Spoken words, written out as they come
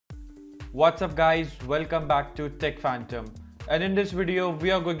What's up guys, welcome back to Tech Phantom, and in this video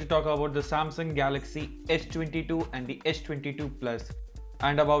we are going to talk about the Samsung Galaxy S22 and the S22 Plus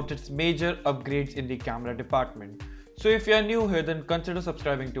and about its major upgrades in the camera department. So if you are new here, then consider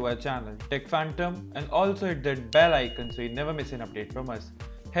subscribing to our channel Tech Phantom and also hit that bell icon so you never miss an update from us.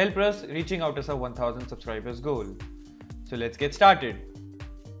 Help us reaching out to our 1000 subscribers goal. So let's get started.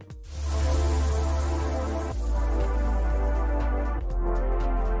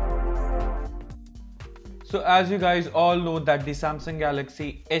 So as you guys all know that the Samsung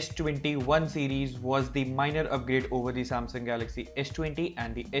Galaxy S21 series was the minor upgrade over the Samsung Galaxy S20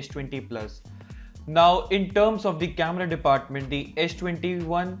 and the S20 Plus. Now in terms of the camera department, the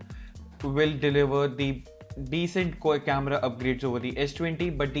S21 will deliver the decent camera upgrades over the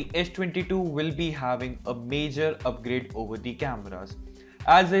S20, but the S22 will be having a major upgrade over the cameras,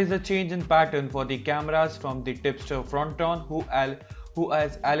 as there is a change in pattern for the cameras from the tipster Fronton who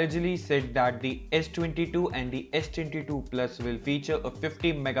has allegedly said that the S22 and the S22 Plus will feature a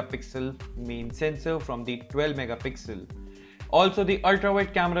 50 megapixel main sensor from the 12 megapixel. Also, the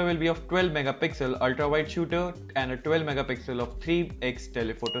ultrawide camera will be of 12 megapixel ultrawide shooter and a 12 megapixel of 3x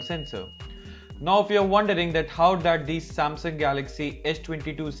telephoto sensor. Now, if you're wondering that how that the Samsung Galaxy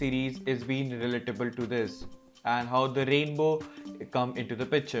S22 series is being relatable to this and how the rainbow come into the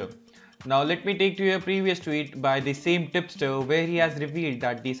picture. Now let me take to your previous tweet by the same tipster where he has revealed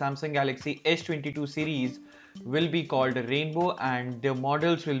that the Samsung Galaxy S22 series will be called Rainbow and the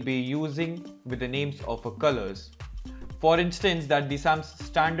models will be using with the names of colors. For instance, that the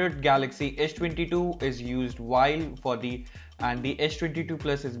standard Galaxy S22 is used white for the and the S22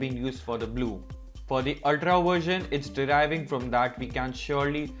 Plus is being used for the blue. For the Ultra version, it's deriving from that we can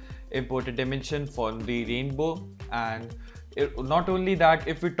surely import a dimension for the rainbow. And not only that,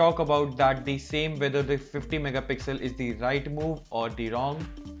 if we talk about that the same whether the 50 megapixel is the right move or the wrong,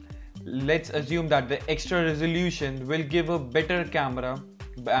 let's assume that the extra resolution will give a better camera,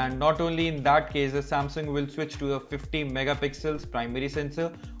 and not only in that case the Samsung will switch to a 50 megapixels primary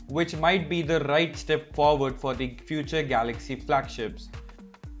sensor, which might be the right step forward for the future Galaxy flagships.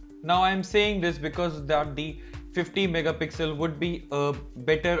 Now I am saying this because that the 50 megapixel would be a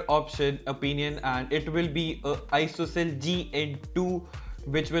better opinion, and it will be a ISOCELL GN2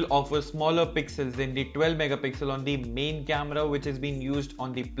 which will offer smaller pixels than the 12 megapixel on the main camera which is being used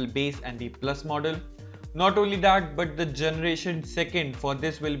on the base and the Plus model. Not only that, but the generation second for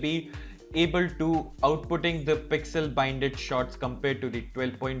this will be able to outputting the pixel binded shots compared to the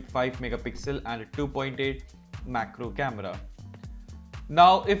 12.5 megapixel and a 2.8 macro camera.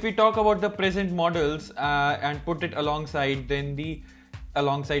 Now if we talk about the present models and put it alongside the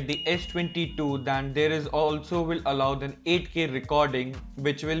S22, then there is also will allow an 8K recording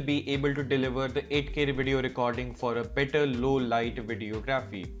which will be able to deliver the 8K video recording for a better low light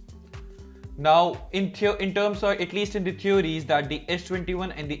videography. Now in terms of, at least in the theories, that the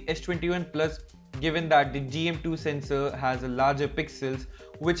S21 and the S21 Plus, given that the GM2 sensor has a larger pixels,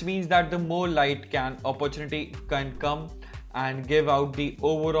 which means that the more light opportunity can come and give out the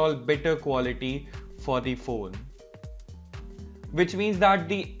overall better quality for the phone, which means that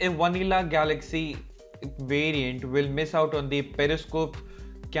the vanilla Galaxy variant will miss out on the periscope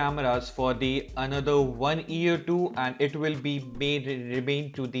cameras for the another 1 year or 2, and it will be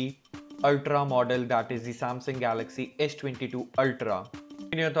remain to the Ultra model, that is the Samsung Galaxy S22 Ultra.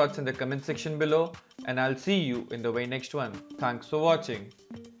 Put your thoughts in the comment section below, and I'll see you in the very next one. Thanks for watching.